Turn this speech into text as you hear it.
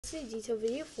This is a detail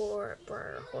video for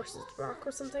breyerhorsezrock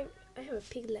or something. I have a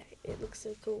piglet. It looks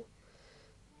so cool.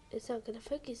 It's not gonna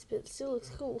focus, but it still looks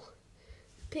cool.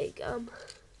 Pig,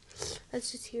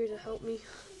 that's just here to help me.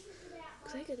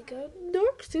 Cause I gotta go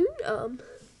dark soon.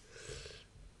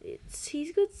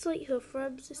 He's got slight hoof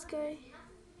rubs, this guy.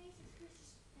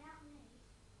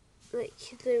 Like,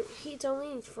 he's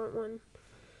only his front one.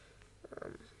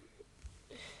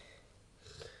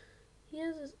 He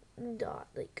has a dot,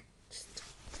 like, just a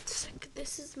second.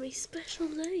 This is my special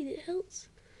light. It helps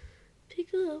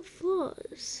pick up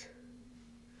flaws.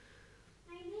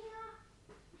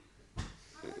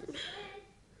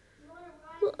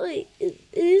 Well, wait, it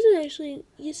isn't actually.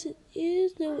 Yes, it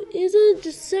is. No, it isn't.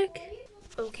 Just a sec.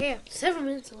 Okay, after 7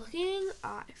 minutes of looking,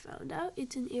 I found out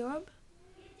it's an ear rub.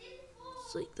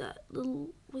 It's like that little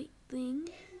white thing.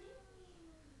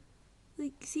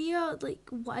 Like, see how it's like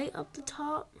white up the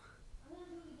top?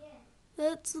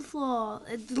 That's the flaw.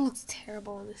 It looks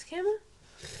terrible on this camera.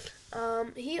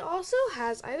 He also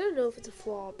has, I don't know if it's a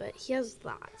flaw, but he has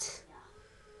that.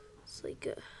 It's like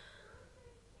a,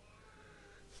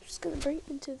 I'm just gonna bring it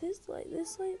into this light.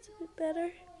 This light's a bit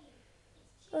better.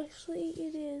 Actually,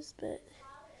 it is, but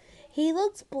he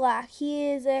looks black.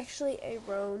 He is actually a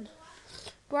roan.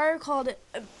 Breyer called it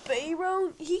a bay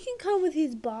roan. He can come with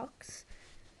his box.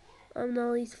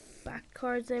 All these fact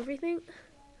cards and everything.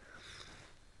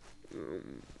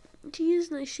 He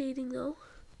is nice shading though.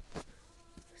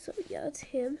 So yeah, it's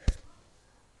him.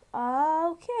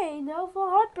 Okay, now for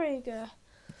Heartbreaker.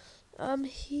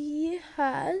 He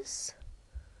has.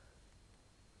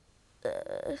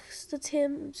 That's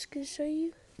him. I'm just gonna show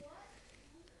you.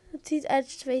 It's his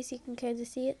edged face. You can kind of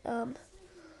see it.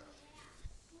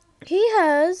 He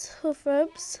has hoof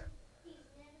rubs.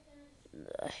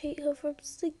 I hate hoof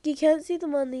rubs. Like, you can't see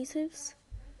them on these hoofs.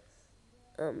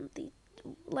 The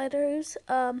lighter hoofs.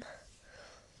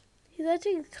 He's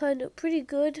actually kind of pretty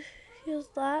good. He has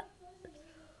that.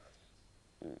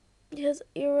 He has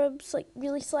ear rubs, like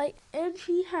really slight, and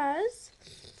he has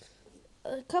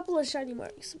a couple of shiny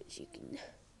marks, which you can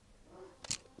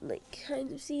like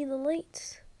kind of see in the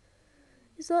light.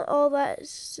 It's not all that.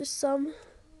 It's just some.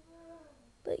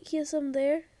 Like, he has some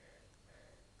there.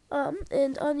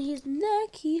 And on his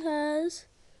neck, he has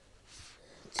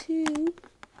 2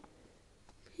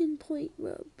 pinpoint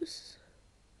rubs.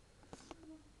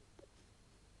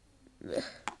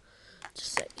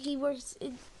 Just like he works,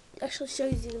 it actually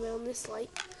shows you them on this light.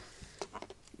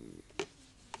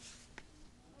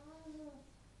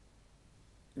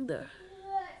 There.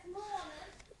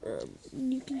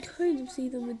 You can kind of see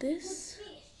them with this.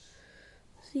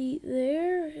 See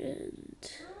there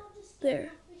and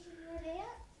there.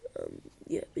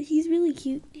 Yeah, but he's really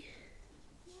cute.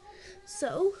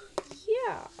 So,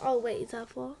 yeah. Oh, wait, is that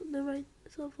fall? Never mind,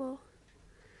 it's not fall.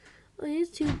 Oh, he has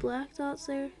 2 black dots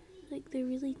there. Like, they're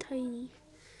really tiny.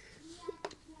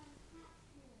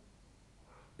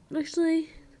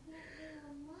 Actually,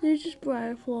 they're just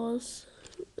briar flaws.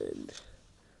 And,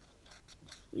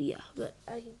 yeah, but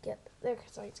I can get their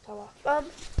starting to come off.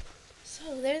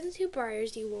 So, there's the 2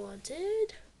 breyers you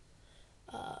wanted.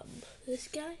 This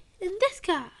guy and this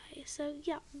guy. So,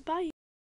 yeah, bye.